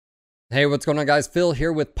Hey, what's going on, guys? Phil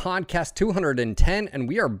here with podcast 210, and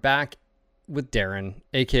we are back with Darren,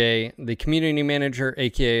 aka the community manager,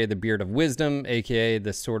 aka the Beard of Wisdom, aka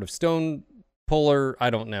the Sword of Stone Puller. I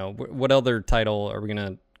don't know. What other title are we going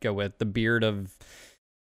to go with? The Beard of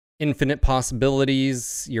Infinite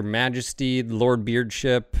Possibilities, Your Majesty, Lord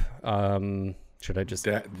Beardship. Should I just...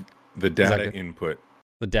 the data input.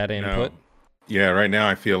 The data input? Yeah, right now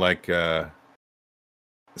I feel like... so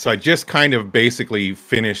I just kind of basically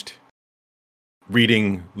finished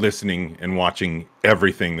reading, listening, and watching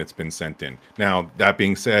everything that's been sent in. Now, that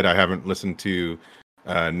being said, I haven't listened to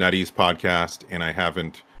Nutty's podcast, and I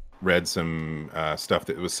haven't read some stuff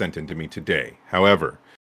that was sent in to me today. However,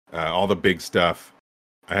 all the big stuff,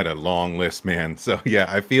 I had a long list, man. So, yeah,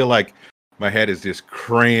 I feel like my head is just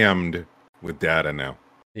crammed with data now.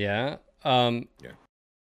 Yeah. Yeah.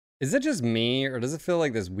 Is it just me, or does it feel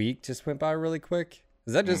like this week just went by really quick?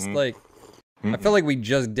 Is that just like... Mm-mm. I feel like we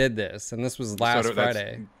just did this, and this was last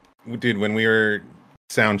Friday. Dude, when we were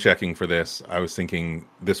sound checking for this, I was thinking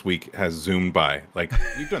this week has zoomed by. Like,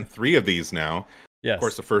 we've done 3 of these now. Yes. Of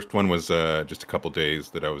course, the first one was just a couple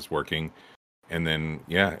days that I was working. And then,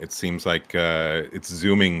 yeah, it seems like it's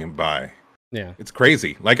zooming by. Yeah. It's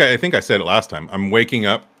crazy. Like, I think I said it last time. I'm waking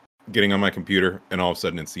up, getting on my computer, and all of a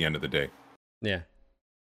sudden it's the end of the day. Yeah.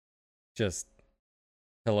 Just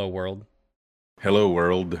hello world. Hello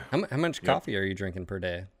world. How much coffee are you drinking per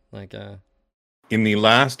day? Like in the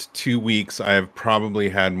last 2 weeks, I have probably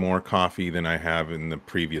had more coffee than I have in the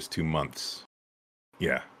previous 2 months.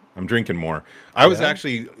 Yeah, I'm drinking more. I was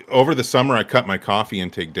actually over the summer, I cut my coffee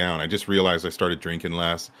intake down. I just realized I started drinking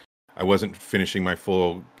less. I wasn't finishing my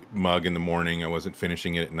full mug in the morning. I wasn't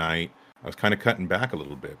finishing it at night. I was kind of cutting back a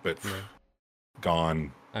little bit, but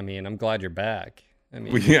gone. I mean, I'm glad you're back. I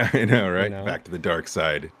mean, yeah, I know, right? Back to the dark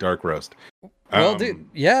side, dark roast. Well, dude,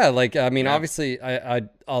 yeah, like, I mean, obviously, I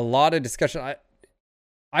a lot of discussion.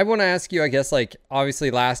 I want to ask you, I guess, like, obviously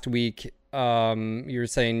last week, you were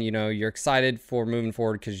saying, you know, you're excited for moving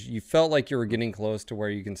forward because you felt like you were getting close to where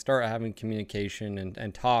you can start having communication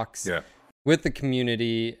and talks with the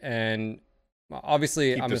community. And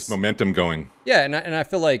obviously, keep this momentum going. Yeah, and I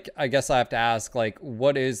feel like, I guess I have to ask, like,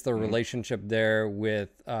 what is the relationship there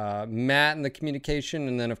with Matt and the communication,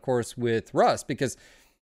 and then, of course, with Russ? Because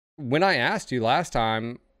when I asked you last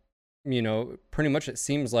time, you know, pretty much it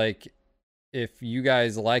seems like if you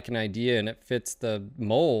guys like an idea and it fits the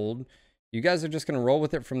mold, you guys are just going to roll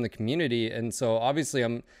with it from the community. And so obviously I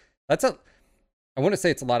want to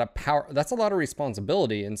say it's a lot of power. That's a lot of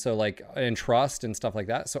responsibility. And so like, and trust and stuff like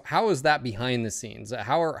that. So how is that behind the scenes?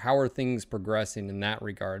 How are things progressing in that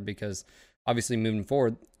regard? Because obviously moving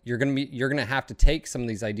forward, you're going to have to take some of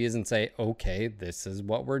these ideas and say, okay, this is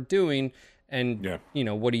what we're doing. And, you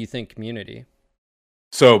know, what do you think, community?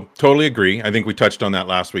 So totally agree. I think we touched on that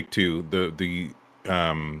last week too. The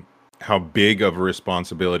how big of a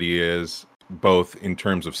responsibility is both in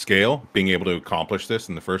terms of scale, being able to accomplish this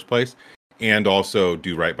in the first place, and also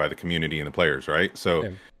do right by the community and the players, right?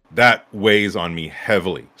 So that weighs on me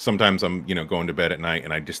heavily. Sometimes I'm, you know, going to bed at night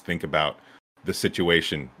and I just think about the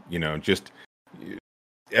situation, you know, just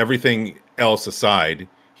everything else aside,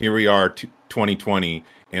 here we are 2020,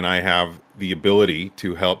 and I have the ability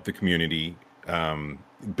to help the community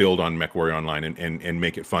build on MechWarrior Online and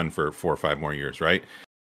make it fun for 4 or 5 more years, right?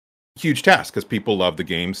 Huge task, because people love the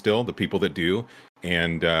game still, the people that do,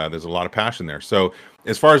 and there's a lot of passion there. So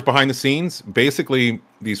as far as behind the scenes, basically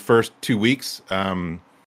these first 2 weeks,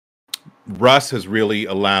 Russ has really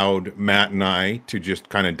allowed Matt and I to just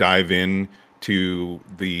kind of dive in to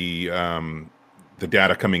the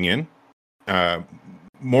data coming in.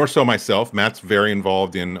 More so myself. Matt's very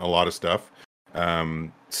involved in a lot of stuff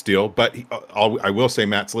still, but I will say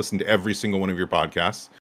Matt's listened to every single one of your podcasts.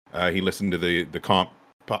 He listened to the comp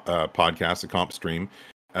podcast, the comp stream,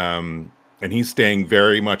 and he's staying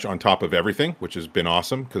very much on top of everything, which has been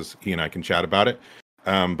awesome because he and I can chat about it.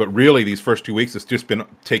 But really, these first 2 weeks, it's just been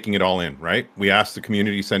taking it all in, right? We asked the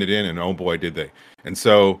community to send it in, and oh boy, did they. And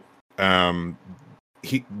so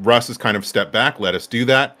Russ has kind of stepped back, let us do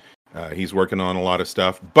that. He's working on a lot of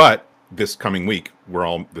stuff, but this coming week,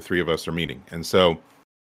 the 3 of us are meeting. And so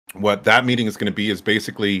what that meeting is going to be is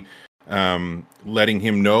basically letting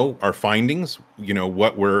him know our findings, you know,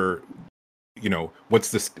 what are the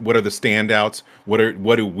standouts?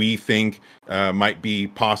 What do we think might be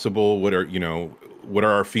possible? What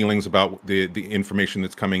are our feelings about the information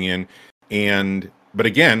that's coming in? But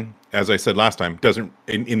again, as I said last time,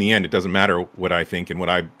 in the end, it doesn't matter what I think and what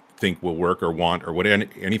I think will work or want or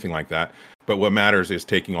anything like that. But what matters is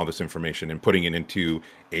taking all this information and putting it into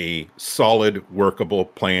a solid, workable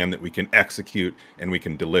plan that we can execute and we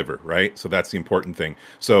can deliver, right? So that's the important thing.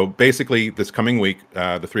 So basically, this coming week,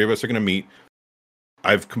 the three of us are going to meet.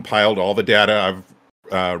 I've compiled all the data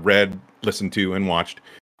I've read, listened to, and watched,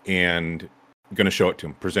 and I'm going to show it to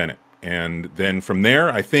him, present it. And then from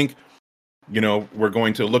there, I think, we're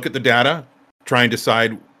going to look at the data, try and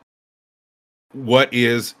decide what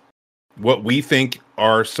we think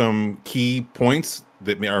are some key points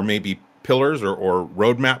that are maybe pillars or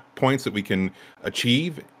roadmap points that we can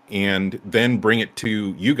achieve, and then bring it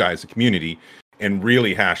to you guys, the community, and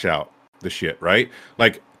really hash out the shit, right?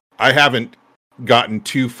 Like, I haven't gotten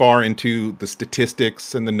too far into the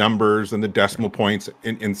statistics and the numbers and the decimal points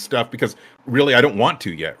and stuff, because really I don't want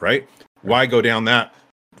to yet, right? Why go down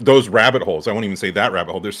those rabbit holes? I won't even say that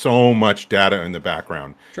rabbit hole. There's so much data in the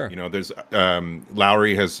background. Sure. There's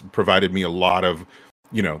Lowry has provided me a lot of,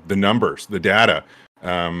 the numbers, the data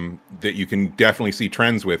that you can definitely see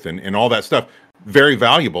trends with, and all that stuff. Very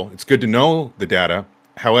valuable. It's good to know the data.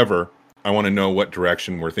 However, I want to know what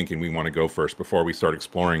direction we're thinking we want to go first before we start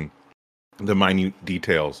exploring the minute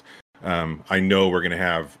details. I know we're going to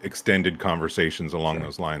have extended conversations along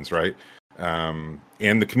those lines, right? And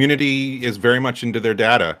the community is very much into their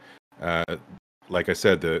data. Like I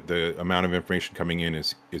said, the amount of information coming in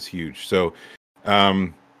is huge. So,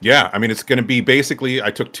 it's going to be basically, I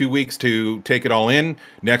took 2 weeks to take it all in.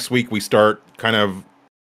 Next week, we start kind of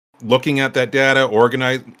looking at that data,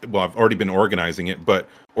 I've already been organizing it, but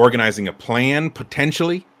organizing a plan,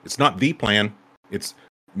 potentially. It's not the plan. It's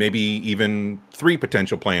maybe even 3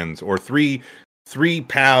 potential plans, or three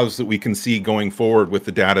paths that we can see going forward with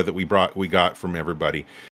the data that we got from everybody,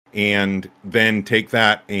 and then take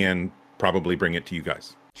that and probably bring it to you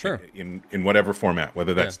guys. Sure. In whatever format,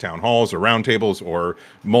 whether that's town halls or roundtables or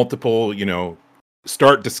multiple,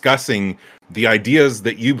 start discussing the ideas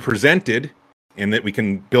that you presented and that we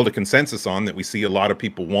can build a consensus on, that we see a lot of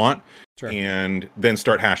people want. Sure. And then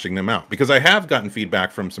start hashing them out. Because I have gotten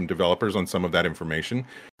feedback from some developers on some of that information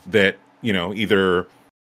that, either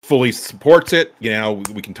fully supports it,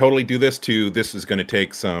 we can totally do this, to this is going to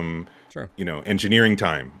take some, sure, engineering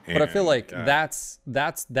time. But I feel like that's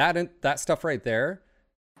that stuff right there.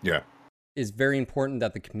 Yeah. Is very important,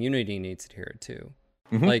 that the community needs to hear it too.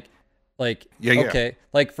 Mm-hmm. Okay.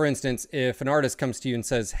 Like, for instance, if an artist comes to you and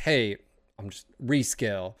says, hey, I'm just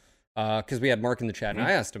rescale, because we had Mark in the chat, and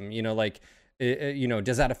I asked him,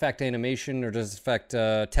 does that affect animation, or does it affect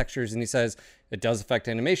textures? And he says it does affect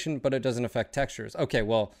animation, but it doesn't affect textures. Okay,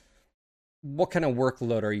 well, what kind of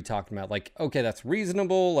workload are you talking about? Like, okay, that's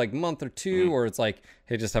reasonable, like month or two, or it's like,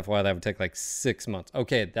 hey, just FYI, that would take like 6 months.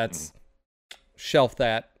 Okay, that's shelf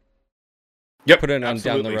that. Yep, put it on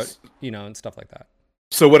down the road, and stuff like that.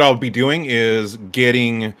 So what I'll be doing is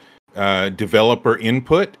getting developer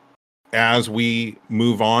input as we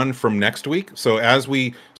move on from next week. So as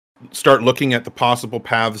we start looking at the possible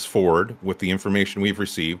paths forward with the information we've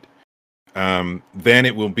received, then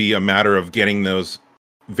it will be a matter of getting those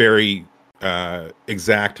very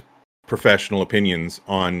exact professional opinions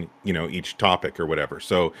on, each topic or whatever.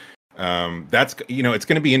 So that's, it's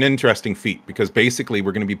going to be an interesting feat, because basically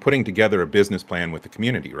we're going to be putting together a business plan with the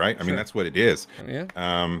community, right? I mean, that's what it is. Yeah.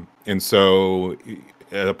 And so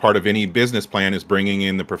a part of any business plan is bringing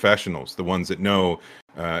in the professionals, the ones that know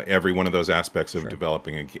every one of those aspects of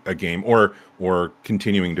developing a game, or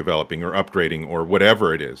continuing developing, or upgrading, or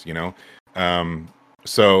whatever it is,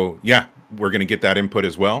 So yeah, we're going to get that input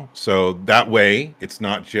as well. So that way it's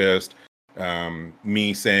not just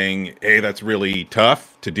me saying, hey, that's really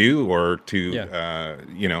tough to do, or to,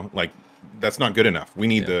 that's not good enough. We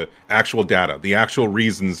need the actual data, the actual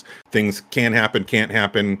reasons things can happen, can't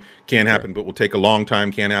happen, but will take a long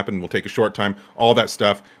time, can happen, will take a short time, all that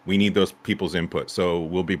stuff. We need those people's input. So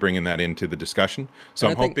we'll be bringing that into the discussion. So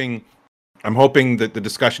I'm hoping that the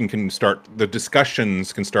discussions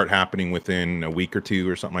can start happening within a week or two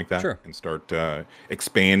or something like that, and start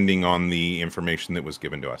expanding on the information that was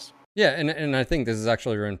given to us. Yeah, and I think this is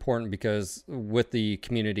actually really important, because with the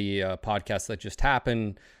community podcast that just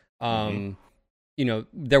happened,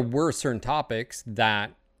 there were certain topics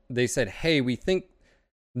that they said, hey, we think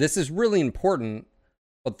this is really important,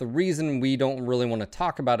 but the reason we don't really want to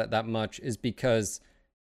talk about it that much is because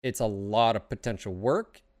it's a lot of potential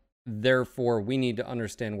work. Therefore, we need to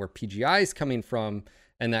understand where PGI is coming from,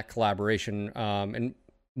 and that collaboration. And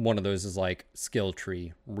one of those is like skill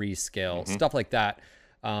tree, rescale, stuff like that.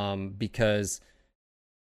 Because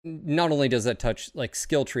not only does that touch, like,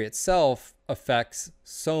 skill tree itself affects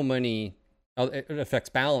so many It affects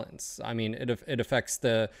balance. I mean, it affects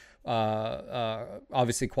the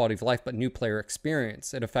obviously quality of life, but new player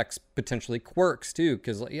experience. It affects potentially quirks too,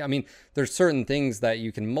 because I mean, there's certain things that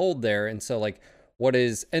you can mold there, and so like, what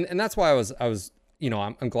is and that's why I was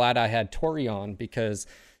I'm glad I had Tori on, because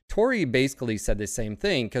Tori basically said the same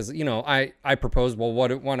thing, because I proposed, well, why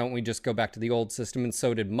don't we just go back to the old system, and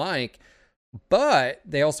so did Mike, but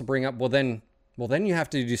they also bring up, well then you have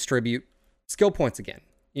to distribute skill points again.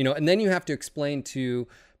 And then you have to explain to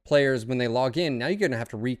players when they log in, now you're going to have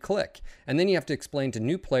to re-click. And then you have to explain to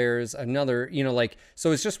new players another,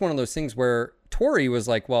 so it's just one of those things where Tori was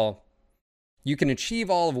like, well, you can achieve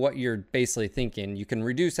all of what you're basically thinking. You can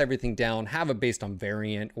reduce everything down, have it based on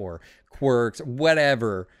variant or quirks,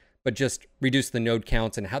 whatever, but just reduce the node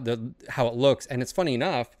counts and how it looks. And it's funny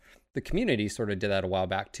enough, the community sort of did that a while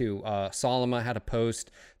back too. Solima had a post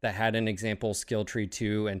that had an example skill tree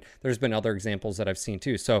too, and there's been other examples that I've seen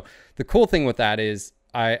too. So the cool thing with that is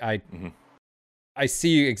I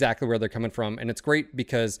see exactly where they're coming from, and it's great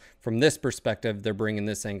because from this perspective they're bringing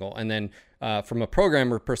this angle, and then from a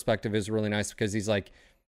programmer perspective is really nice because he's like,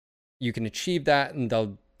 you can achieve that, and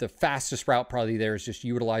the fastest route probably there is just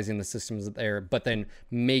utilizing the systems there, but then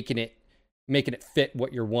making it fit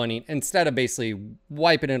what you're wanting, instead of basically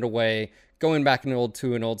wiping it away, going back to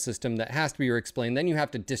an old system that has to be explained. Then you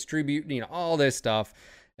have to distribute, all this stuff.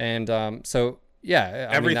 And so, yeah.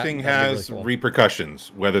 Everything has really cool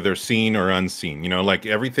repercussions, whether they're seen or unseen. Like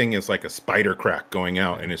everything is like a spider crack going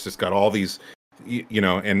out, and it's just got all these,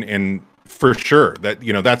 and for sure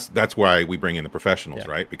that, that's why we bring in the professionals,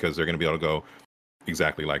 right? Because they're going to be able to go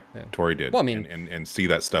exactly like Tori did. Well, I mean, and see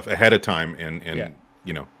that stuff ahead of time, and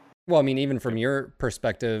Well, I mean, even from your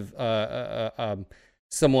perspective,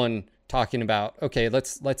 someone talking about, okay,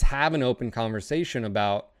 let's have an open conversation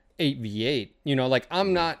about 8v8. Like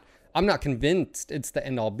I'm not convinced it's the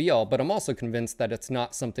end all be all, but I'm also convinced that it's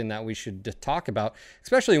not something that we should talk about,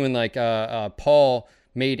 especially when like Paul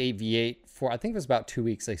made 8v8 for, I think it was about 2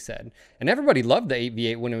 weeks, they said, and everybody loved the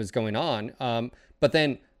 8v8 when it was going on. But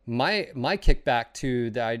then my kickback to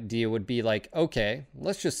the idea would be like, okay,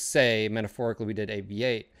 let's just say metaphorically we did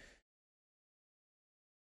 8v8.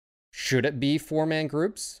 Should it be 4-man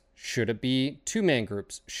groups? Should it be 2-man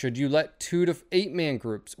groups? Should you let 2 to 8-man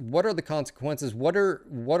groups? What are the consequences? What are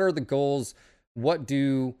the goals? What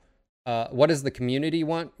does the community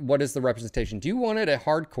want? What is the representation? Do you want it a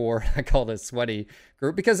hardcore, I call it a sweaty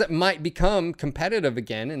group, because it might become competitive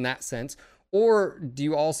again in that sense? Or do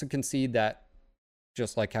you also concede that,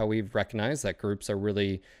 just like how we've recognized that groups are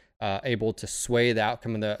really able to sway the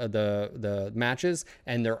outcome of the matches,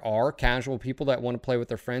 and there are casual people that want to play with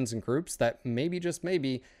their friends and groups, that maybe, just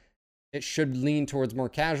maybe, it should lean towards more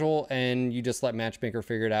casual, and you just let Matchmaker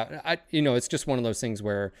figure it out. It's just one of those things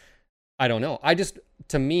where I don't know.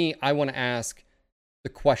 To me, I want to ask the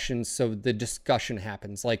questions so the discussion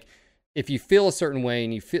happens. Like, if you feel a certain way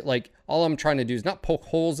and you feel like, all I'm trying to do is not poke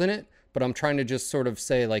holes in it, but I'm trying to just sort of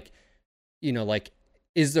say like,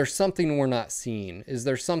 is there something we're not seeing? Is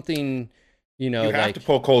there something, you have to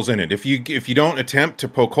poke holes in it. If you don't attempt to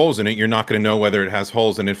poke holes in it, you're not going to know whether it has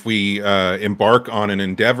holes. And if we embark on an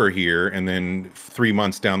endeavor here, and then 3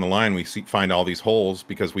 months down the line we find all these holes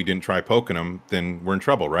because we didn't try poking them, then we're in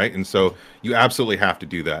trouble, right? And so you absolutely have to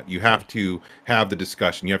do that. You have to have the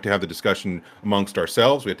discussion. You have to have the discussion amongst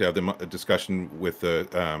ourselves. We have to have the discussion with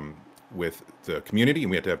the community,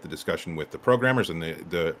 and we have to have the discussion with the programmers and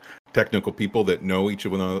the technical people that know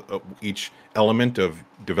each element of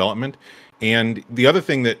development. And the other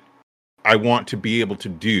thing that I want to be able to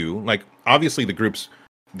do, like, obviously the groups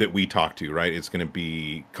that we talk to, right, it's going to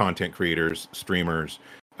be content creators, streamers.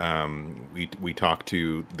 We talk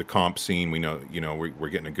to the comp scene. We know, we're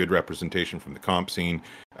getting a good representation from the comp scene,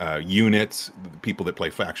 units, people that play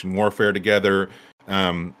faction warfare together.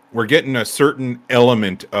 We're getting a certain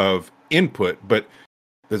element of input, but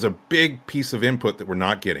there's a big piece of input that we're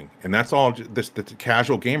not getting, and that's all the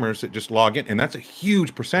casual gamers that just log in, and that's a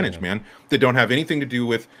huge percentage, man, that don't have anything to do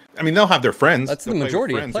with. I mean, they'll have their friends. That's the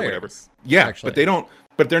majority of players. Yeah, actually. But they don't.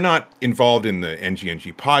 But they're not involved in the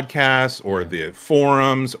NGNG podcasts or the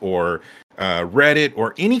forums or Reddit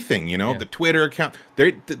or anything. The Twitter account.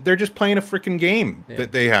 They're just playing a freaking game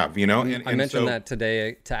that they have. And I mentioned that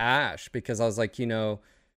today to Ash because I was like,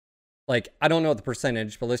 like, I don't know what the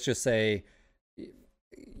percentage, but let's just say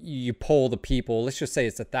you poll the people. Let's just say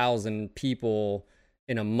it's 1,000 people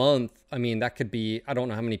in a month. I mean, that could be, I don't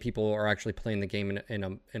know how many people are actually playing the game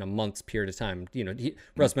in a month's period of time.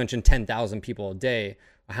 Russ mentioned 10,000 people a day.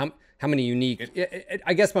 How many unique?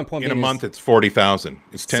 I guess my point in a month, it's 40,000.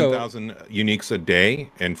 It's 10,000 uniques a day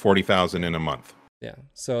and 40,000 in a month. Yeah,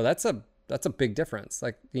 so that's that's a big difference.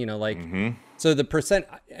 Like, you know, like, Mhm. so the percent,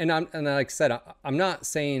 and like I said, I'm not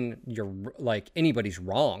saying you're like anybody's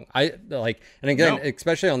wrong. I like, and again, No.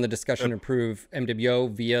 especially on the Discussion Improve MWO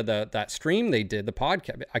via that stream they did, the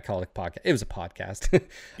podcast, I call it podcast. It was a podcast.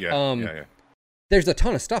 Yeah. There's a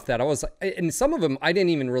ton of stuff that I was like, and some of them I didn't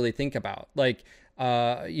even really think about. Like,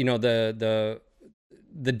 you know, the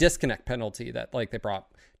disconnect penalty that like they brought.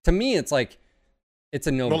 To me, it's like, it's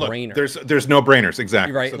a no-brainer. There's no brainers,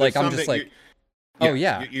 exactly. Right. So like, I'm just like,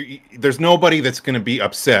 there's nobody that's going to be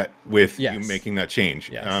upset with you Yes. making that change.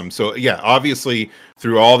 Yes. So yeah, obviously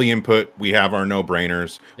through all the input, we have our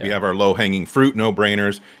no-brainers. We Yeah. have our low-hanging fruit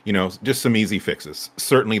no-brainers. You know, just some easy fixes.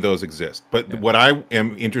 Certainly those exist. But Yeah. what I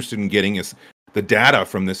am interested in getting is the data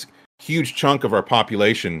from this huge chunk of our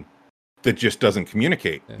population that just doesn't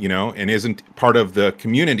communicate, you know, and isn't part of the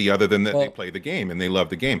community other than that they play the game and they love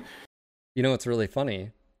the game. You know what's really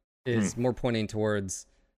funny is more pointing towards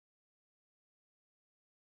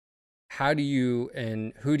how do you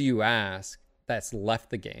and who do you ask that's left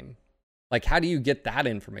the game? Like, how do you get that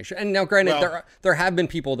information? And now, granted, there have been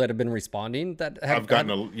people that have been responding that have I've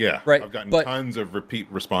gotten right, I've gotten but, tons of repeat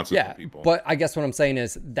responses from people. But I guess what I'm saying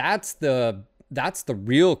is that's the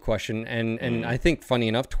real question. And I think funny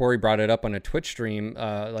enough, Tori brought it up on a Twitch stream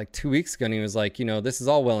like 2 weeks ago, and he was like, you know, this is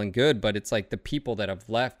all well and good, but it's like the people that have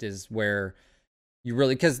left is where you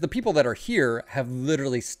really, because the people that are here have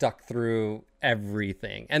literally stuck through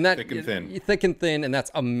everything, and that thick and thin, and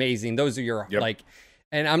that's amazing. Those are your like,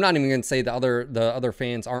 and I'm not even going to say the other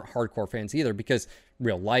fans aren't hardcore fans either, because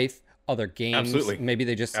real life, other games, maybe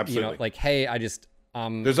they just you know, like, hey, I just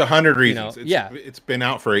there's 100 reasons. You know, it's been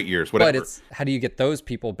out for 8 years, whatever. But it's how do you get those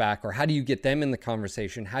people back, or how do you get them in the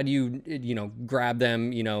conversation? How do you, you know, grab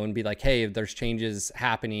them, you know, and be like, hey, if there's changes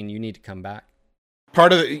happening, you need to come back.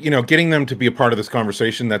 Part of the, you know, getting them to be a part of this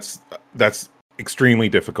conversation, that's extremely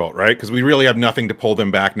difficult, right? Because we really have nothing to pull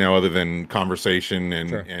them back now other than conversation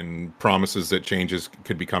and promises that changes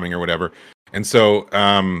could be coming or whatever. And so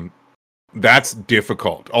that's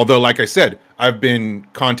difficult. Although, like I said, I've been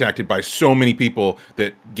contacted by so many people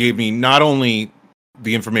that gave me not only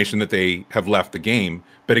the information that they have left the game,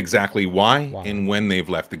 but exactly why and when they've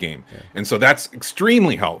left the game. And so that's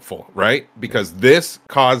extremely helpful, right? Because this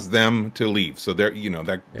caused them to leave. So there, you know,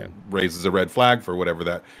 that raises a red flag for whatever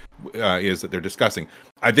that is that they're discussing.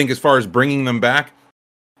 I think as far as bringing them back,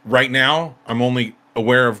 right now, I'm only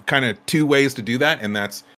aware of kind of 2 ways to do that. And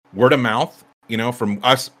that's word of mouth, you know, from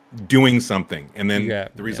us doing something. And then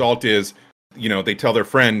the result is, you know, they tell their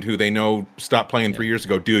friend who they know stopped playing 3 years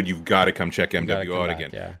ago, dude, you've got to come check MWO out again.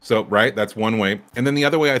 Yeah. So, right, that's one way. And then the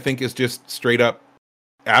other way, I think, is just straight up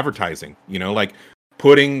advertising, you know, like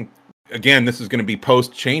putting, again, this is going to be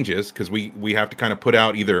post changes, because we have to kind of put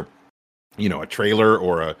out either, you know, a trailer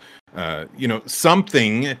or a, you know,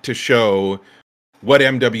 something to show what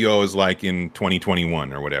MWO is like in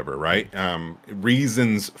 2021 or whatever, right?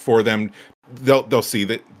 Reasons for them. They'll see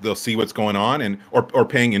what's going on, and or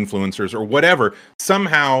paying influencers or whatever.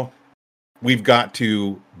 Somehow we've got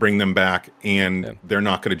to bring them back, and they're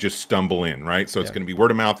not going to just stumble in, right? So it's going to be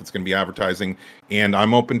word of mouth, it's going to be advertising, and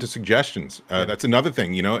I'm open to suggestions. That's another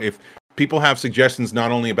thing, you know, if people have suggestions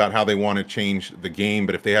not only about how they want to change the game,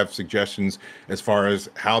 but if they have suggestions as far as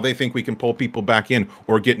how they think we can pull people back in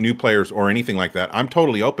or get new players or anything like that, I'm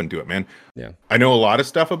totally open to it, man. Yeah, I know a lot of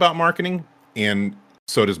stuff about marketing, and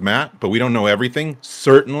so does Matt, but we don't know everything,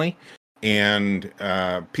 certainly. And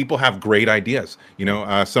people have great ideas. You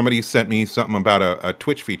know, somebody sent me something about a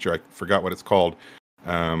Twitch feature. I forgot what it's called.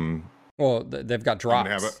 Well, they've got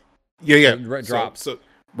drops. Drops. So,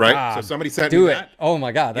 right. So somebody sent me that. Oh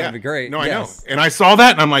my God, that would be great. No, I know. And I saw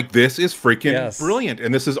that, and I'm like, this is freaking brilliant,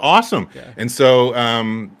 and this is awesome. And so,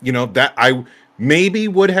 you know, that I maybe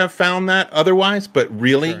would have found that otherwise, but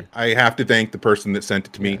really, I have to thank the person that sent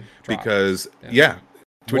it to me because,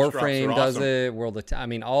 Warframe does it, I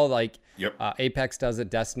mean, all like Apex does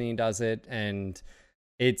it, Destiny does it, and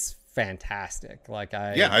it's fantastic. Like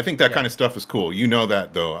I think that kind of stuff is cool. You know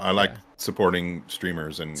that, though. I like supporting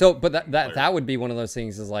streamers, and so, but that would be one of those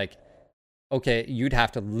things is like, okay, you'd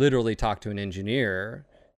have to literally talk to an engineer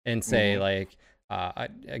and say like,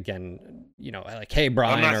 again, you know, like, hey,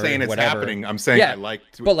 Brian, I'm not saying it's happening. I'm saying I like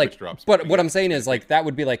Twitch drops. But what I'm saying is like, that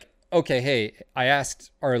would be like, okay, hey, I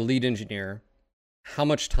asked our lead engineer, how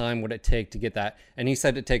much time would it take to get that? And he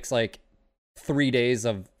said it takes like 3 days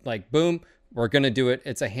of like, boom, we're going to do it.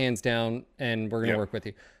 It's a hands down, and we're going to work with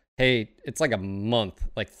you. Hey, it's like a month,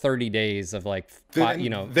 like 30 days of like,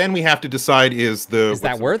 you know. Then we have to decide is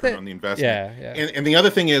that worth it on the investment? Yeah. And the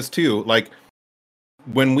other thing is too, like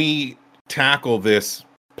when we tackle this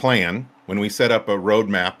plan, when we set up a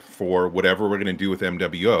roadmap for whatever we're going to do with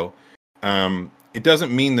MWO, It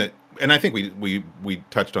doesn't mean that, and I think we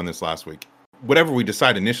touched on this last week. Whatever we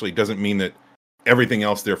decide initially doesn't mean that everything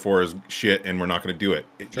else therefore is shit and we're not going to do it.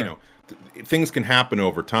 Sure. You know, things can happen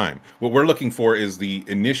over time. What we're looking for is the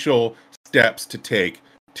initial steps to take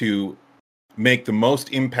to make the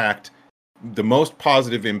most impact, the most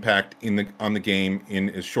positive impact on the game in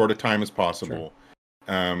as short a time as possible.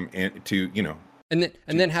 Sure. And to, you know, and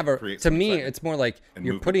then have to me, excitement it's more like you're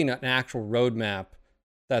movement. putting an actual roadmap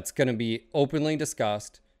that's going to be openly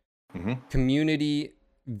discussed, community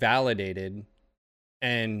validated,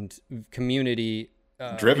 and community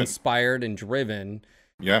driven, inspired and driven.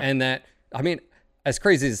 Yeah. And that, I mean, as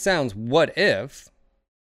crazy as it sounds, what if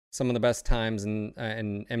some of the best times in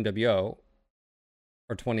MWO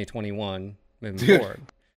are 2021 moving forward?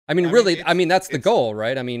 I mean, really, I mean, that's the goal,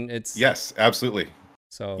 right? I mean, it's... Yes, absolutely.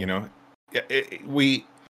 So, you know,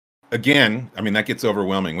 again, I mean, that gets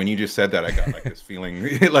overwhelming. When you just said that, I got like this feeling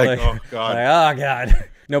like, oh God. Like, oh God.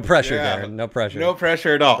 No pressure, Darren. No pressure. No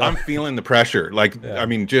pressure at all. So, I'm feeling the pressure. Like, I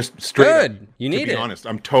mean, just straight Good. Up, You need to be it. honest,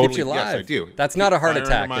 I'm totally... You yes, I do. That's not a heart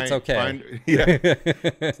attack. It's okay. Yeah,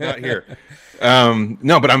 it's not here.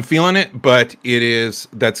 No, but I'm feeling it, but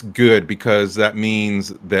that's good because that means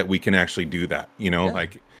that we can actually do that, you know,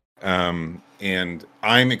 like, and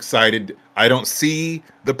I'm excited. I don't see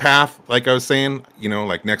the path, like I was saying, you know,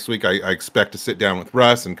 like next week, I expect to sit down with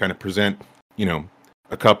Russ and kind of present, you know,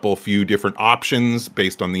 a few different options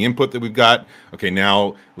based on the input that we've got. Okay,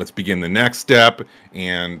 now let's begin the next step.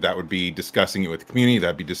 And that would be discussing it with the community.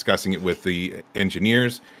 That'd be discussing it with the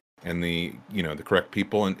engineers and the, you know, the correct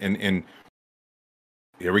people. And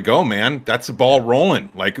here we go, man. That's the ball rolling.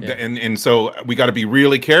 Like, and so we got to be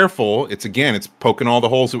really careful. It's poking all the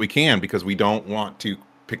holes that we can because we don't want to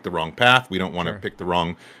pick the wrong path. We don't want to pick the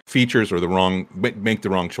wrong features or make the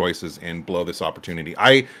wrong choices and blow this opportunity.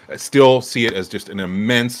 I still see it as just an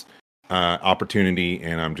immense opportunity,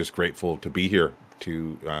 and I'm just grateful to be here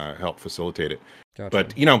to help facilitate it. Gotcha.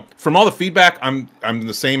 But you know, from all the feedback, I'm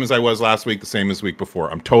the same as I was last week, the same as week before.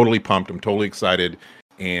 I'm totally pumped. I'm totally excited.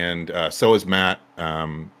 And so is Matt,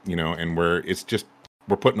 you know, and we're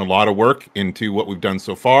putting a lot of work into what we've done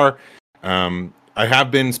so far. I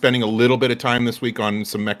have been spending a little bit of time this week on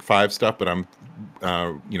some Mech 5 stuff, but I'm,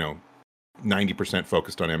 you know, 90%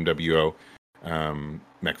 focused on MWO.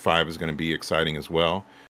 Mech 5 is going to be exciting as well.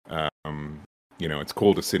 You know, it's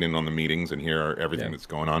cool to sit in on the meetings and hear everything that's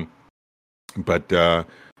going on. But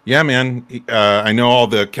yeah, man, I know all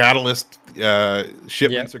the Catalyst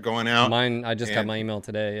shipments are going out. Mine, I just got my email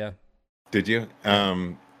today. Yeah. Did you?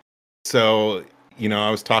 So, you know,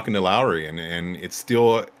 I was talking to Lowry, and it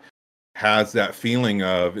still has that feeling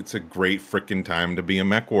of it's a great freaking time to be a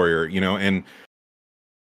mech warrior, you know, and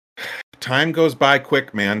time goes by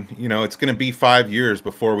quick, man. You know, it's going to be 5 years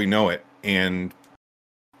before we know it. And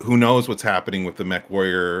who knows what's happening with the Mech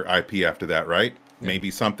Warrior IP after that, right? Yeah.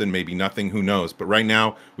 Maybe something, maybe nothing, who knows? But right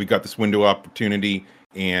now, we got this window opportunity,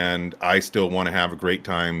 and I still want to have a great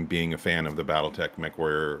time being a fan of the BattleTech Mech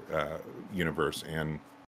Warrior universe, and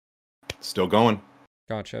still going.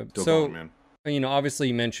 Gotcha. Still going, man. You know, obviously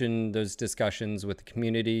you mentioned those discussions with the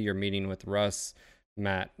community. You're meeting with Russ,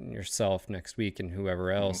 Matt, and yourself next week, and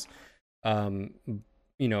whoever else.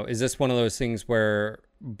 You know, is this one of those things where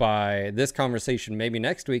by this conversation, maybe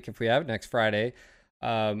next week, if we have it next Friday,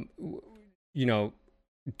 you know,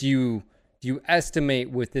 do you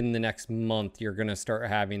estimate within the next month you're going to start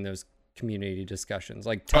having those community discussions?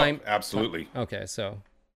 Like time? Oh, absolutely. Okay, so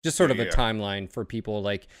just sort of a timeline for people,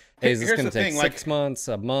 like, hey, is this going to take 6 months,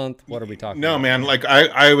 a month? What are we talking about? No, man, like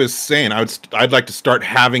I was saying, I'd like to start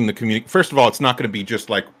having the community. First of all, it's not going to be just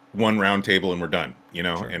like one round table and we're done, you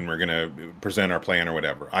know, and we're going to present our plan or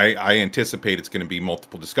whatever. I anticipate it's going to be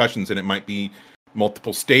multiple discussions, and it might be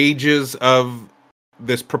multiple stages of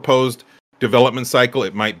this proposed development cycle.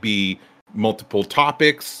 It might be multiple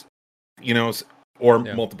topics, you know, or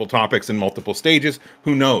multiple topics in multiple stages.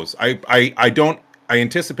 Who knows? I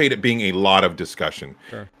anticipate it being a lot of discussion,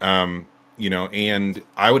 you know, and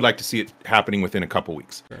I would like to see it happening within a couple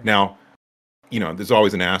weeks. Now, you know, there's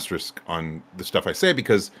always an asterisk on the stuff I say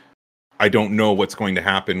because I don't know what's going to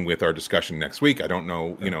happen with our discussion next week. I don't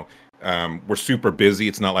know, you know, we're super busy.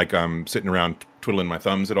 It's not like I'm sitting around twiddling my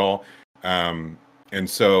thumbs at all. And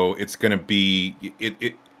so it's going to be,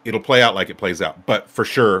 it'll play out like it plays out. But for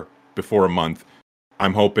sure, before a month,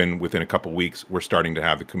 I'm hoping within a couple weeks, we're starting to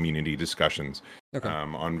have the community discussions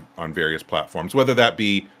on various platforms, whether that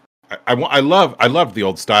be, I love the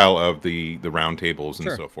old style of the round tables and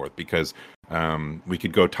so forth, because we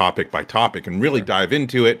could go topic by topic and really dive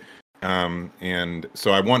into it. And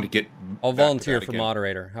so I want to get. I'll volunteer for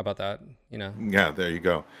moderator. How about that? You know. Yeah, there you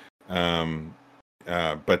go.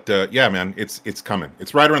 Yeah, man, it's coming.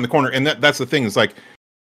 It's right around the corner, and that's the thing. Is like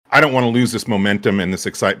I don't want to lose this momentum and this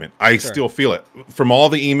excitement. I still feel it from all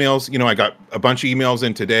the emails. You know, I got a bunch of emails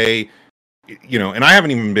in today. You know, and I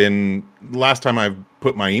haven't even been. Last time I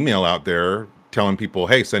put my email out there telling people,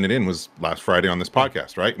 "Hey, send it in," was last Friday on this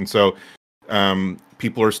podcast, right? And so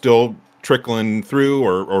people are still trickling through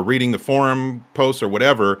or reading the forum posts or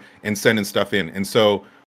whatever and sending stuff in. And so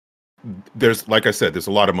there's, like I said, there's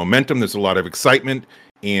a lot of momentum, there's a lot of excitement,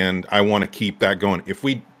 and I want to keep that going. If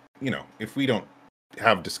we don't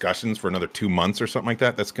have discussions for another 2 months or something like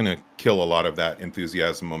that, that's going to kill a lot of that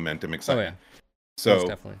enthusiasm, momentum, excitement. Oh, yeah.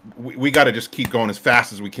 So we got to just keep going as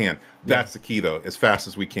fast as we can. That's the key, though, as fast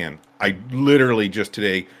as we can. I literally just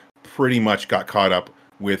today pretty much got caught up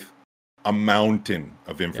with a mountain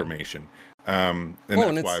of information. And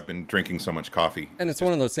that's why I've been drinking so much coffee. And it's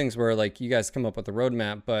one of those things where, like, you guys come up with a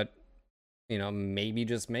roadmap, but, you know, maybe,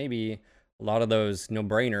 just maybe, a lot of those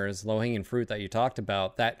no-brainers, low-hanging fruit that you talked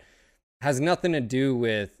about, that has nothing to do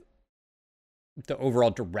with the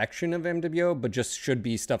overall direction of MWO, but just should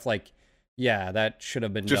be stuff like, yeah, that should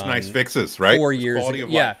have been just done nice fixes, right? 4 years ago.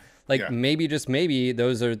 Yeah. Like maybe, just maybe,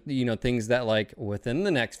 those are, you know, things that, like, within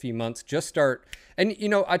the next few months, just start. And, you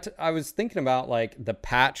know, I was thinking about, like, the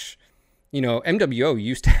patch, you know, MWO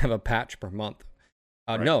used to have a patch per month.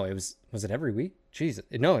 Right. No, was it every week? Jesus.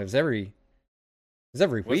 No, it was every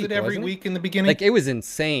week. Was it every week in the beginning? Like, it was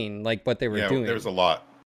insane, like, what they were doing. There was a lot.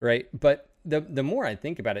 Right. But the more I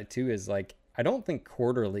think about it too, is like, I don't think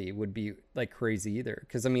quarterly would be like crazy either.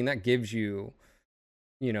 Cause I mean, that gives you,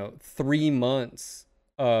 you know, 3 months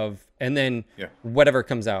of, and then whatever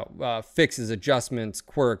comes out, fixes, adjustments,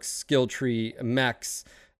 quirks, skill tree, mechs,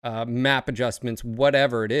 map adjustments,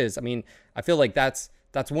 whatever it is. I mean, I feel like that's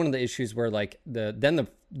one of the issues where, like,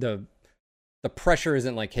 the pressure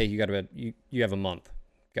isn't like, hey, you have a month,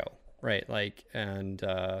 go, right? Like, and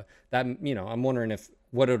that, you know, I'm wondering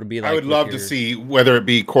what it would be like. I would love to see, whether it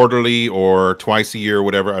be quarterly or twice a year or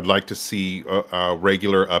whatever, I'd like to see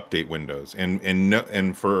regular update windows,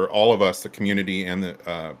 and for all of us, the community and the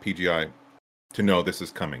PGI, to know this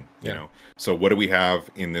is coming. You know, so what do we have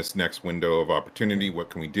in this next window of opportunity? What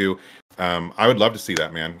can we do? I would love to see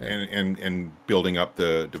that, man, and building up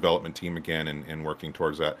the development team again and working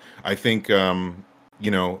towards that. I think,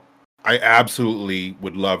 you know, I absolutely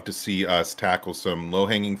would love to see us tackle some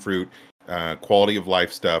low-hanging fruit, quality of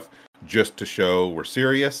life stuff, just to show we're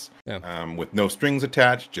serious, with no strings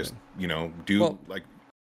attached. Just, you know,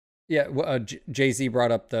 Jay-Z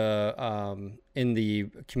brought up the in the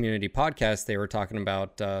community podcast, they were talking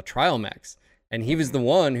about trial mechs, and he was the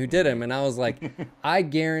one who did them, and I was like, I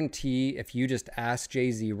guarantee if you just ask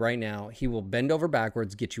Jay-Z right now, he will bend over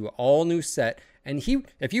backwards, get you an all new set, and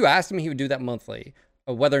if you asked him, he would do that monthly.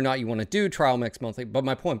 Whether or not you want to do trial mix monthly, but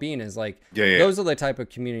my point being is, like, those are the type of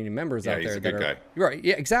community members out there that are right.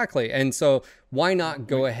 Yeah, exactly. And so why not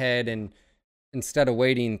go ahead and, instead of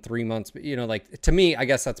waiting 3 months, you know, like, to me, I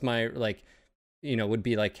guess that's my, like, you know, would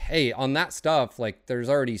be like, hey, on that stuff, like, there's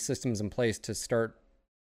already systems in place to start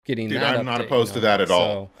getting that. I'm not opposed to that at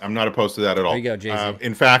all. I'm not opposed to that at all. There you go, Jay-Z.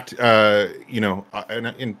 In fact, you know,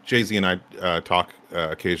 and Jay-Z and I talk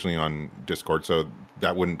occasionally on Discord, so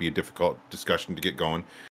that wouldn't be a difficult discussion to get going.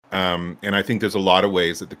 And I think there's a lot of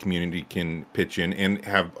ways that the community can pitch in, and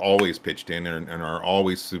have always pitched in, and are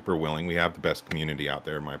always super willing. We have the best community out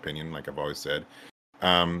there, in my opinion, like I've always said.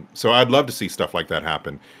 So I'd love to see stuff like that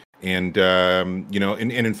happen. And, you know,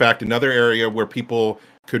 and in fact, another area where people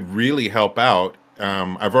could really help out,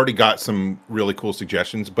 I've already got some really cool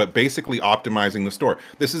suggestions, but basically optimizing the store.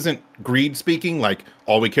 This isn't greed speaking, like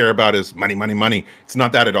all we care about is money, money, money. It's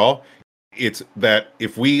not that at all. It's that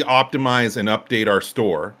if we optimize and update our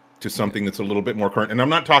store to something that's a little bit more current, and I'm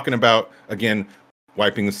not talking about, again,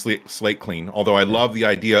 wiping the slate clean, although I love the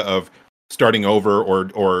idea of starting over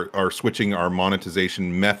or switching our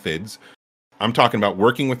monetization methods. I'm talking about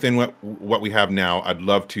working within what we have now. I'd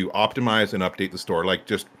love to optimize and update the store, like,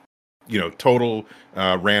 just, you know, total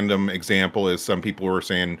random example is, some people were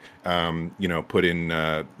saying, you know, put in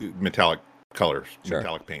metallic colors,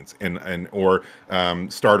 metallic paints, or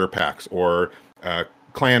starter packs, or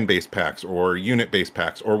clan based packs, or unit based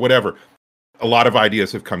packs, or whatever. A lot of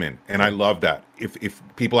ideas have come in, and I love that. If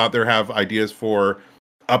people out there have ideas for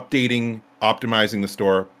updating, optimizing the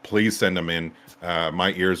store, please send them in.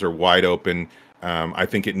 My ears are wide open. I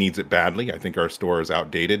think it needs it badly. I think our store is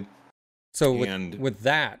outdated. So with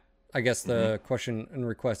that, I guess the question and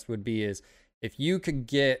request would be is, if you could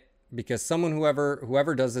get, because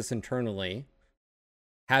whoever does this internally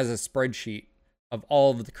has a spreadsheet of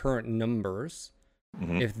all of the current numbers.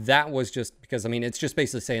 If that was just, because I mean, it's just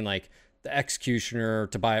basically saying, like, the executioner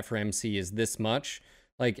to buy it for MC is this much.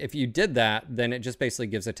 Like if you did that, then it just basically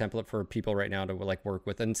gives a template for people right now to like work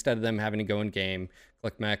with, instead of them having to go in game,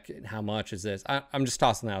 click mech, how much is this? I'm just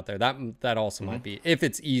tossing that out there. That also might be, if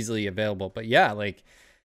it's easily available. But yeah, like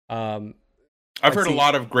I've heard a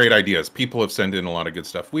lot of great ideas. People have sent in a lot of good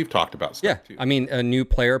stuff. We've talked about stuff too. I mean, a new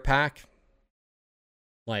player pack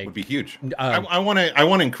like would be huge. I want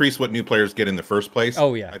to increase what new players get in the first place.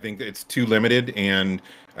 Oh yeah, I think it's too limited, and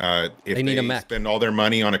if they need a mech, spend all their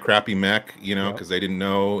money on a crappy mech, you know, because they didn't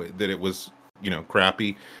know that it was, you know,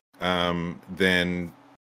 crappy, then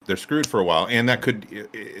they're screwed for a while, and that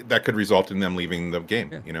could result in them leaving the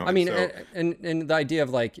game. You know, I mean, and the idea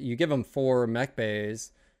of like you give them 4 mech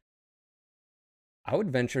bays. I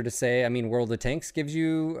would venture to say, I mean, World of Tanks gives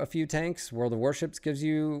you a few tanks. World of Warships gives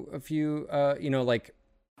you a few, you know, like,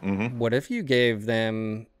 what if you gave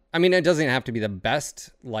them, I mean, it doesn't have to be the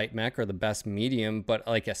best light mech or the best medium, but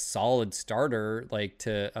like a solid starter, like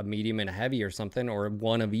to a medium and a heavy or something, or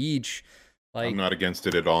one of each. Like, I'm not against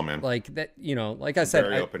it at all, man. Like that, you know, like I said,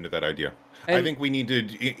 very open to that idea. I think we need to,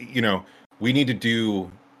 you know, we need to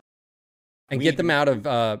do. And get them out of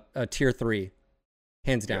a tier 3,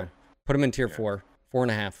 hands down. Put them in tier 4,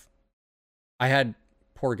 4.5. I had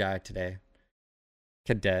poor guy today,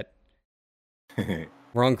 Cadet.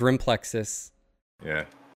 We're on Grimplexus. Yeah.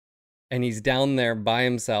 And he's down there by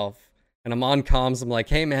himself. And I'm on comms. I'm like,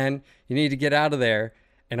 hey, man, you need to get out of there.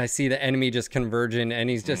 And I see the enemy just converging. And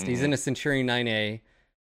he's just, he's in a Centurion 9A.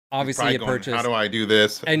 Obviously, a purchase. How do I do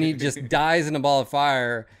this? And he just dies in a ball of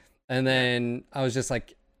fire. And then I was just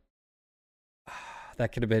like,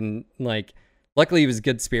 that could have been like, luckily he was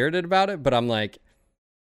good spirited about it. But I'm like,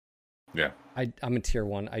 yeah, I'm a tier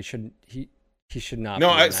 1. He should not.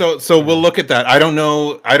 No, so we'll look at that. I don't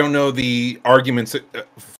know the arguments,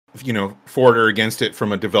 you know, for it or against it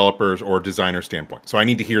from a developer's or designer standpoint. So I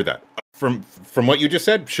need to hear that from what you just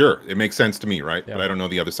said. Sure, it makes sense to me, right? Yeah. But I don't know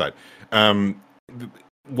the other side.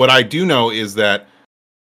 What I do know is that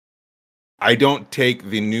I don't take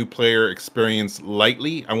the new player experience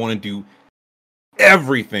lightly. I want to do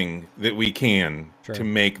everything that we can to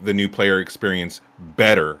make the new player experience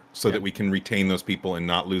better, so that we can retain those people and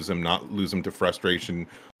not lose them to frustration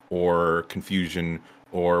or confusion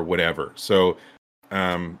or whatever. So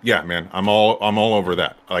yeah, man, I'm all over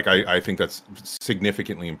that. Like I think that's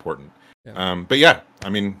significantly important. But yeah, I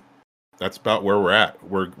mean, that's about where we're at.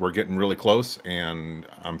 We're getting really close, and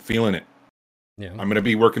I'm feeling it. Yeah, I'm gonna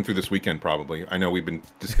be working through this weekend probably. I know we've been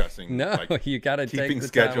discussing you gotta keeping take the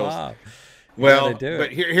schedules time off. Well,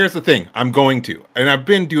 but here's the thing. I'm going to, and I've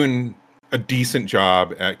been doing a decent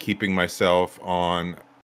job at keeping myself on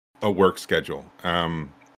a work schedule.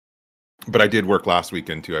 But I did work last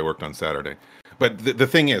weekend too. I worked on Saturday. But the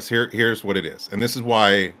thing is, here's what it is. And this is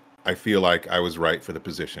why I feel like I was right for the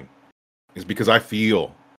position, is because I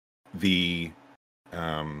feel the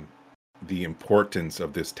importance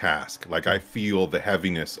of this task. Like I feel the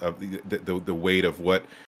heaviness of the weight of what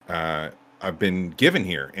I've been given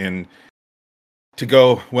here. And to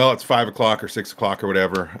go, well, it's 5 o'clock or 6 o'clock or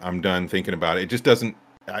whatever, I'm done thinking about it. It just doesn't,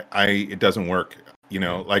 it doesn't work, you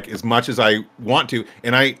know, like as much as I want to.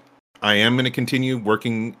 And I am going to continue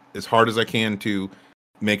working as hard as I can to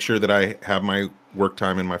make sure that I have my work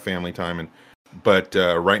time and my family time. But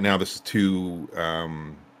right now this is too,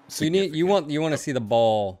 you want to see the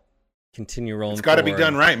ball continue rolling. It's got to be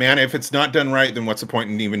done right, man. If it's not done right, then what's the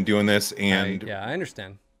point in even doing this? And I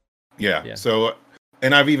understand. Yeah. So,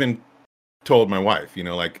 and I've even told my wife, you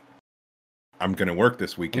know, like, I'm gonna work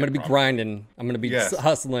this weekend. I'm gonna be grinding. I'm gonna be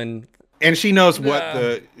hustling. And she knows what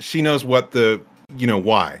the you know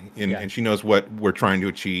why, and she knows what we're trying to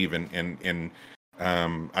achieve, and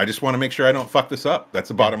I just want to make sure I don't fuck this up. That's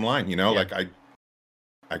the bottom line, you know. Like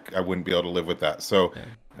I wouldn't be able to live with that. So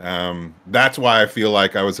that's why I feel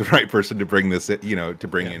like I was the right person to bring this, you know, to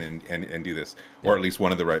bring in and do this, or at least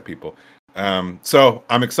one of the right people. So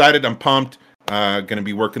I'm excited. I'm pumped. Going to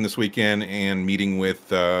be working this weekend and meeting with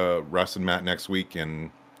Russ and Matt next week, and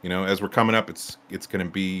you know, as we're coming up, it's going to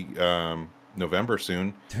be November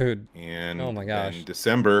soon, dude. And oh my gosh, and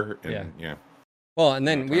December, and yeah. Well, and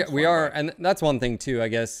then we are, and that's one thing too, I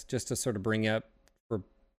guess, just to sort of bring up for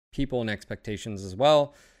people and expectations as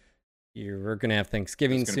well. You're going to have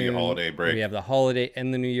Thanksgiving soon. Be a holiday break. We have the holiday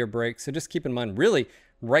and the New Year break, so just keep in mind, really,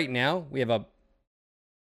 right now we have a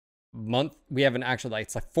month. We have an actual, like,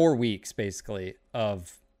 it's like 4 weeks basically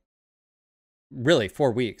of really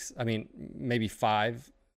 4 weeks. I mean, maybe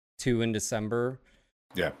 5, 2 in December.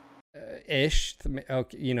 Yeah. ish.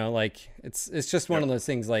 Okay, you know, like it's just one of those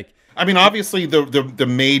things. Like, I mean, obviously, the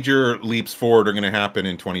major leaps forward are going to happen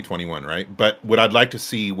in 2021, right? But what I'd like to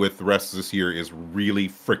see with the rest of this year is really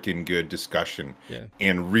freaking good discussion yeah,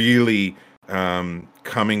 and really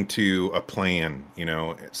coming to a plan. You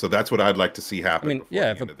know, so that's what I'd like to see I happen mean, before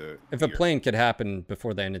yeah, the end of the if a year. plane could happen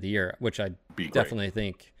before the end of the year, which I Be great. definitely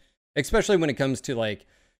think, especially when it comes to like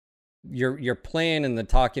your plan and the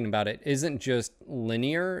talking about it isn't just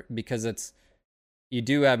linear, because it's, you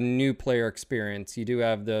do have new player experience, you do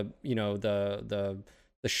have the, you know, the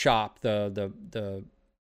shop, the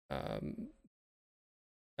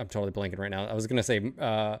I'm totally blanking right now. I was gonna say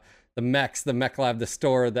the mechs, the mech lab, the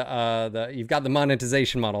store, the you've got the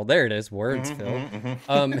monetization model. There it is. Words, Phil.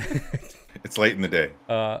 It's late in the day.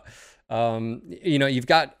 You know, you've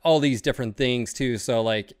got all these different things too. So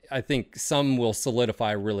like, I think some will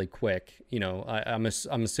solidify really quick. You know, I'm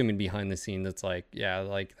assuming behind the scene that's like, yeah,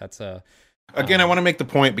 like that's a. Again, I want to make the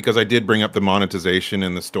point because I did bring up the monetization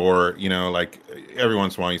in the store. You know, like every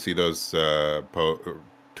once in a while you see those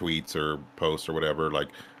tweets or posts or whatever, like,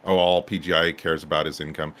 oh, all PGI cares about is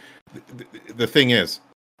income. The thing is,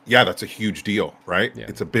 yeah, that's a huge deal, right? Yeah.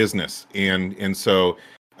 It's a business, and so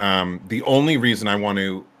the only reason I want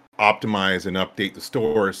to optimize and update the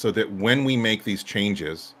store is so that when we make these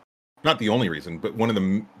changes, not the only reason, but one of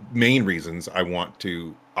the main reasons I want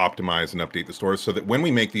to optimize and update the store is so that when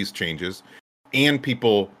we make these changes and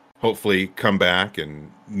people hopefully come back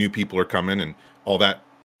and new people are coming and all that,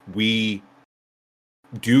 we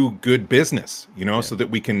do good business, you know, so that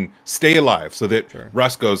we can stay alive, so that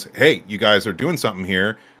Russ goes, hey, you guys are doing something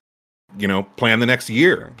here, you know, plan the next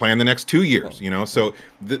year, plan the next 2 years, you know. So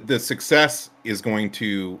the success is going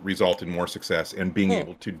to result in more success and being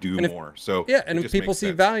able to do more. So yeah, and if people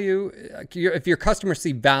see value, if your customers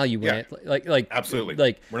see value in it, like absolutely,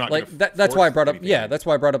 like we're not like that's why I brought up, that's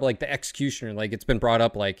why I brought up like the executioner. Like it's been brought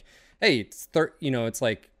up like, hey, it's you know, it's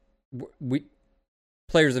like we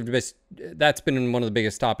players have that's been one of the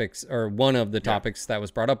biggest topics, or one of the topics that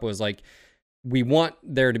was brought up was like, we want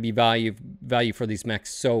there to be value for these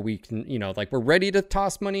mechs, so we can, you know, like we're ready to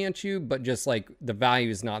toss money at you, but just like the value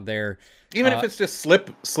is not there. Even if it's just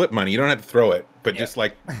slip money, you don't have to throw it, but just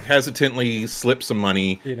like hesitantly slip some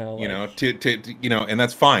money, you know, to you know, and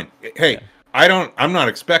that's fine. Hey, I'm not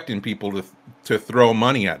expecting people to throw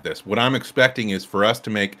money at this. What I'm expecting is for us to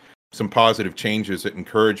make some positive changes that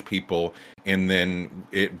encourage people, and then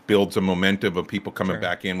it builds a momentum of people coming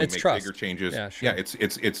back in. We make bigger changes. Yeah,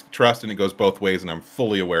 it's trust, and it goes both ways, and I'm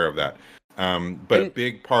fully aware of that. But a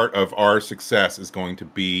big part of our success is going to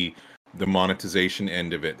be the monetization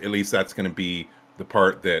end of it. At least that's going to be the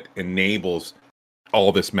part that enables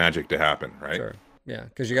all this magic to happen, right? Sure. Yeah,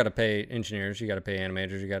 because you got to pay engineers, you got to pay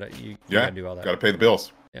animators, you got to do all that. Got to pay the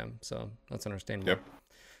bills. Yeah, so that's understandable. Yep.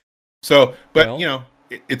 So, but you know,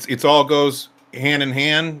 it's all goes hand in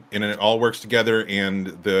hand, and it all works together. And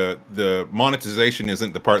the monetization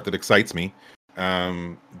isn't the part that excites me.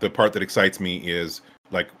 The part that excites me is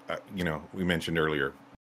like you know, we mentioned earlier,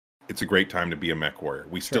 it's a great time to be a mech warrior.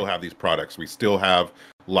 We still have these products, we still have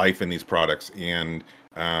life in these products, and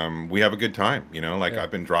we have a good time. You know, like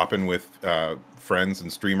I've been dropping with friends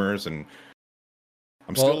and streamers, and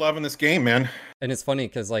I'm still loving this game, man. And it's funny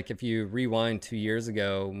because like if you rewind 2 years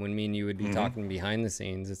ago when me and you would be talking behind the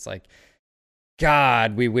scenes, it's like,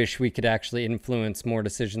 God, we wish we could actually influence more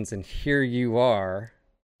decisions, and here you are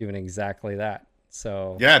doing exactly that.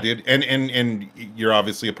 So yeah, dude, and you're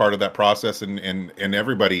obviously a part of that process, and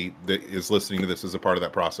everybody that is listening to this is a part of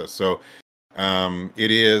that process. So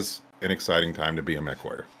it is an exciting time to be a mech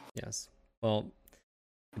warrior. Yes. Well,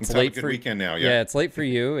 it's late for weekend now. Yeah, it's late for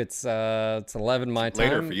you. It's 11 my time.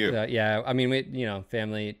 Later for you. Yeah, I mean, we, you know,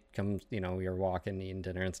 family comes, you know, we are walking, eating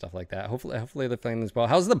dinner and stuff like that. Hopefully the family's well.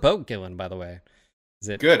 How's the boat going, by the way? Is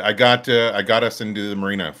it good? I got us into the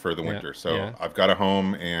marina for the winter, so I've got a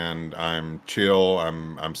home and I'm chill.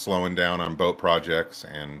 I'm slowing down on boat projects,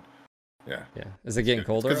 and yeah. Is it getting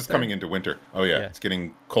colder? Because it's coming into winter. Oh yeah, it's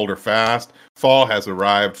getting colder fast. Fall has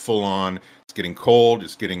arrived full on. It's getting cold.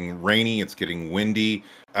 It's getting rainy. It's getting windy.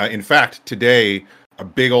 In fact, today a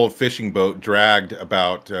big old fishing boat dragged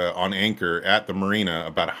about on anchor at the marina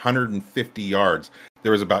about 150 yards.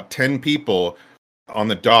 There was about 10 people on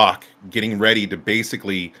the dock getting ready to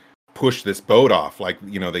basically push this boat off. Like,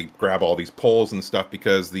 you know, they grab all these poles and stuff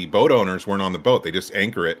because the boat owners weren't on the boat. They just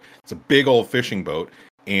anchor it. It's a big old fishing boat,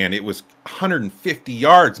 and it was 150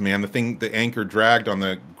 yards, man. The anchor dragged on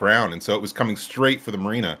the ground, and so it was coming straight for the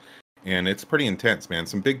marina. And it's pretty intense, man.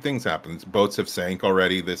 Some big things happen. Boats have sank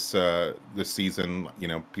already this season. You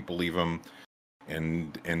know, people leave them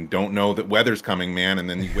and don't know that weather's coming, man. And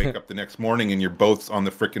then you wake up the next morning and your boat's on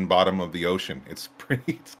the freaking bottom of the ocean. It's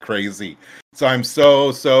crazy. So I'm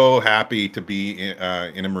so happy to be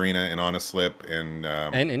in a marina and on a slip and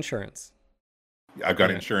insurance. I've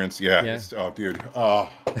got insurance. Yeah. Oh, dude. Oh,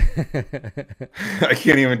 I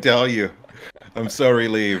can't even tell you. I'm so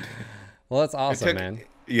relieved. Well, that's awesome, man.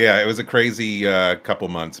 Yeah, it was a crazy couple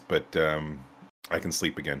months, but I can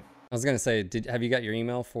sleep again. I was gonna say, have you got your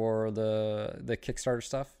email for the Kickstarter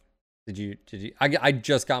stuff? Did you? I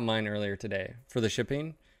just got mine earlier today for the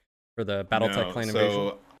shipping for the BattleTech Clan Invasion.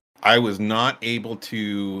 So I was not able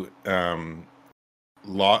to.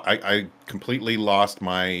 I completely lost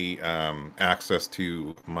my access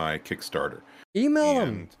to my Kickstarter. Email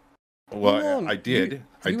them. Well, email them. I did.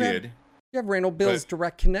 I did. You have Randall Bill's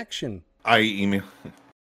direct connection. I email.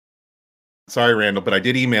 Sorry, Randall, but I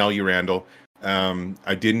did email you, Randall.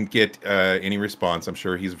 I didn't get any response. I'm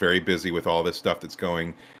sure he's very busy with all this stuff that's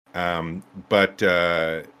going. But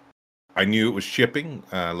I knew it was shipping.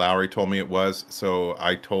 Lowry told me it was. So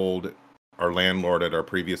I told our landlord at our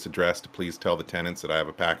previous address to please tell the tenants that I have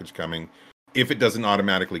a package coming. If it doesn't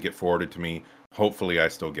automatically get forwarded to me, hopefully I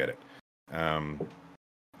still get it.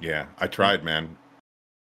 Yeah, I tried, man.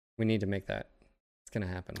 We need to make that. It's going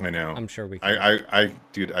to happen. I know. I'm sure we can.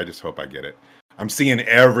 Dude, I just hope I get it. I'm seeing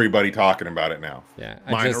everybody talking about it now. Yeah.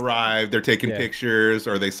 Mine arrived. They're taking pictures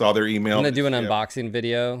or they saw their email. I'm going to do an unboxing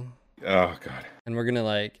video. Oh, God. And we're going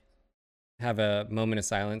to have a moment of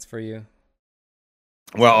silence for you.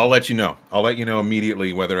 Well, I'll let you know. I'll let you know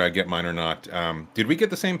immediately whether I get mine or not. Did we get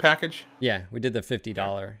the same package? Yeah, we did the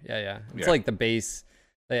 $50. Yeah. It's like the base.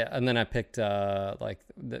 Yeah, and then I picked I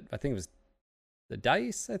think it was the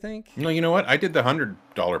dice, I think. No, you know what? I did the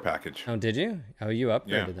 $100 package. Oh, did you? Oh, you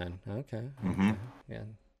upgraded then. Okay. Mm-hmm. Yeah.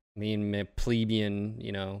 Me and my plebeian,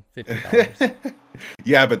 $50.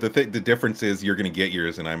 Yeah, but the difference is you're going to get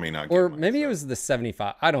yours and I may not get Or mine, maybe it was the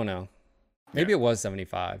 75. I don't know. Maybe it was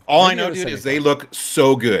 75. All Maybe I know, dude, is they look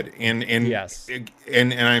so good. And yes.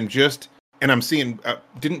 And I'm seeing,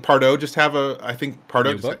 didn't Pardo just have I think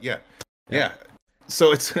Pardo just, yeah.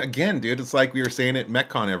 So it's, again, dude, it's like we were saying at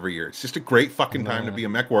MechCon every year. It's just a great fucking time to be a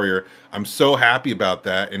mech warrior. I'm so happy about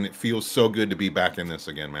that, and it feels so good to be back in this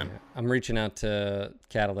again, man. Yeah. I'm reaching out to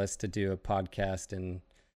Catalyst to do a podcast and,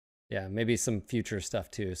 maybe some future stuff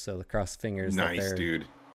too. So the cross fingers. Nice, dude.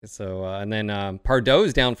 So, and then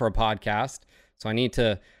Pardo's down for a podcast. So I need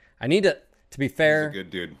to be fair. He's a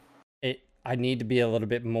good dude. I need to be a little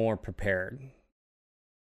bit more prepared.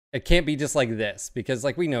 It can't be just like this because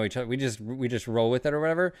we know each other. We just roll with it or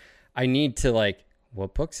whatever. I need to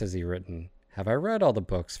what books has he written? Have I read all the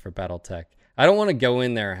books for BattleTech? I don't want to go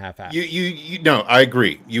in there half-assed. You no, I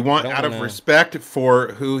agree. You want out of respect for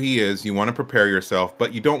who he is, you want to prepare yourself,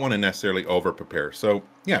 but you don't want to necessarily over-prepare. So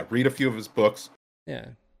yeah, read a few of his books. Yeah.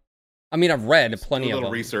 I mean, I've read plenty of them. A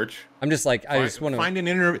little research. I'm just I just want to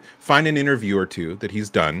find an interview or two that he's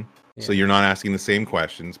done, so you're not asking the same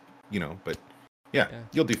questions, but. Yeah,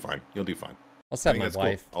 you'll do fine. You'll do fine. I'll set my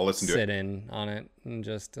wife. Cool. I'll listen to it. Sit in on it and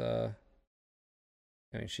just.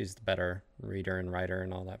 She's the better reader and writer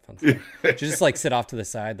and all that fun stuff. She just sit off to the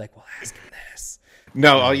side, we'll ask him this.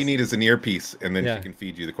 No, all you need is an earpiece, and then she can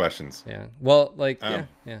feed you the questions. Yeah. Well, Yeah.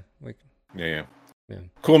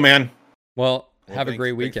 Cool, man. Well, have a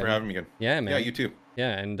great weekend. Thanks for having me again. Yeah, man. Yeah, you too.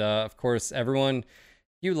 Yeah, and of course, everyone, if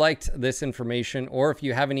you liked this information, or if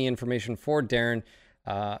you have any information for Darren,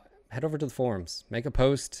 head over to the forums, make a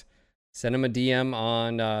post, send him a DM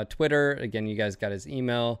on Twitter. Again, you guys got his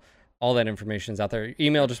email. All that information is out there.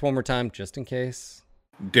 Email just one more time, just in case.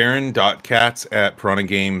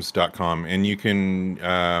 Darren.katz@piranhagames.com. And you can,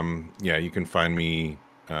 you can find me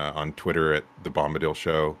on Twitter at The Bombadil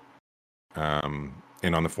Show, and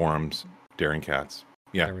on the forums, Darren Katz.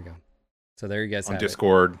 Yeah. There we go. So there you guys have it. On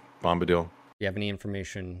Discord, Bombadil. If you have any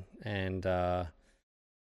information, and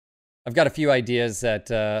I've got a few ideas that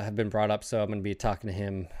have been brought up, so I'm going to be talking to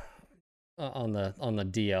him on the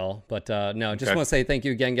DL. But no, just want to say thank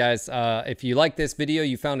you again, guys. If you like this video,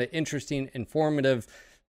 you found it interesting, informative,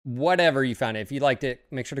 whatever you found it. If you liked it,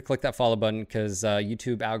 make sure to click that follow button because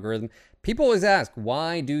YouTube algorithm. People always ask,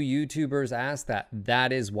 why do YouTubers ask that?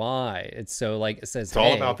 That is why. It's so it says, it's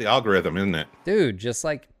all about the algorithm, isn't it? Dude, just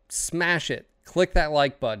smash it. Click that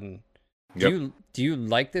like button. Yep. Do you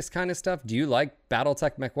like this kind of stuff? Do you like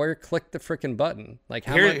BattleTech MechWarrior? Click the freaking button.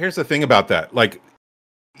 Here's the thing about that.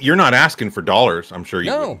 You're not asking for dollars. I'm sure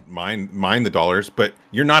you wouldn't mind the dollars, but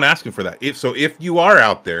you're not asking for that. If you are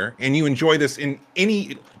out there and you enjoy this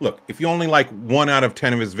if you only like 1 out of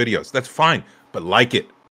 10 of his videos, that's fine. But like it,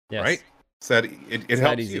 right? So that it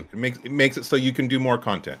helps you. It makes it so you can do more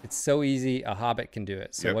content. It's so easy. A Hobbit can do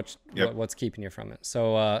it. So what's keeping you from it?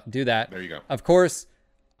 So do that. There you go. Of course,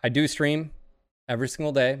 I do stream every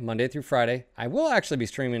single day, Monday through Friday. I will actually be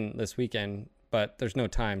streaming this weekend, but there's no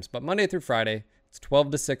times. But Monday through Friday, it's 12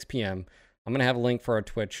 to 6 p.m. I'm going to have a link for our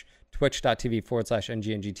Twitch,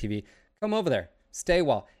 twitch.tv/NGNGTV. Come over there. Stay a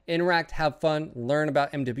while. Interact, have fun, learn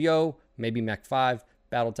about MWO, maybe Mech 5,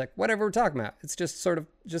 Battletech, whatever we're talking about. It's just sort of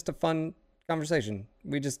just a fun conversation.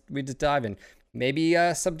 We just dive in. Maybe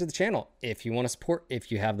sub to the channel if you want to support,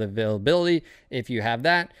 if you have the availability, if you have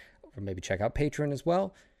that, or maybe check out Patreon as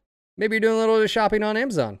well. Maybe you're doing a little bit of shopping on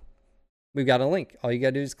Amazon. We've got a link. All you got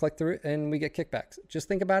to do is click through it and we get kickbacks. Just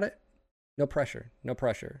think about it. No pressure. No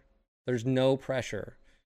pressure. There's no pressure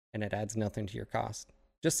and it adds nothing to your cost.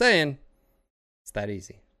 Just saying, it's that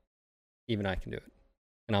easy. Even I can do it.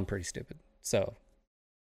 And I'm pretty stupid. So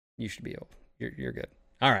you should be able. You're good.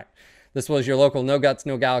 All right. This was your local No Guts,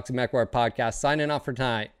 No Galaxy MechWarrior podcast. Signing off for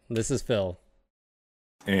tonight. This is Phil.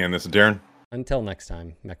 And this is Darren. Until next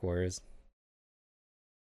time, Mech Warriors.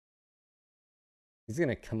 He's going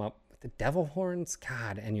to come up with the devil horns.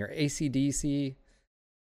 God, and your AC/DC.